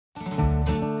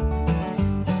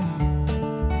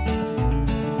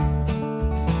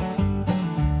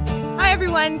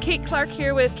everyone, Kate Clark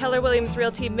here with Keller Williams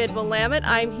Realty Mid-Willamette.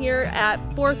 I'm here at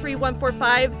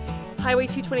 43145 Highway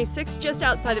 226 just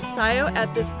outside of Scio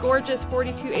at this gorgeous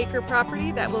 42-acre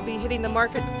property that will be hitting the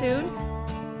market soon.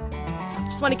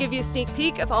 Just want to give you a sneak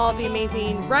peek of all of the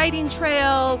amazing riding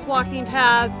trails, walking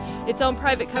paths, its own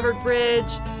private covered bridge.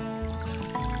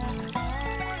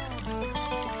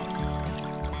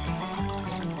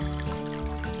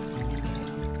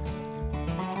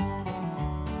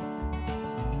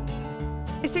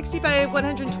 A 60 by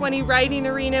 120 riding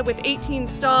arena with 18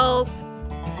 stalls,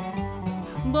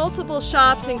 multiple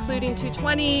shops including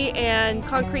 220 and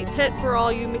concrete pit for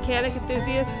all you mechanic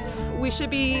enthusiasts. We should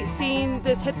be seeing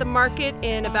this hit the market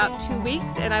in about 2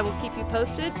 weeks, and I will keep you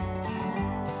posted.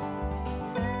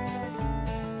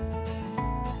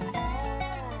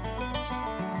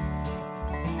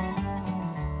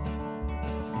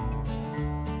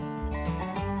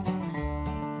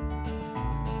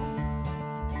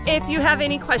 If you have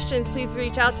any questions, please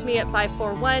reach out to me at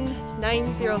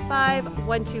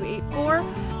 541-905-1284.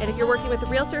 And if you're working with a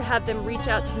realtor, have them reach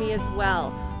out to me as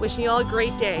well. Wishing you all a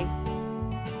great day.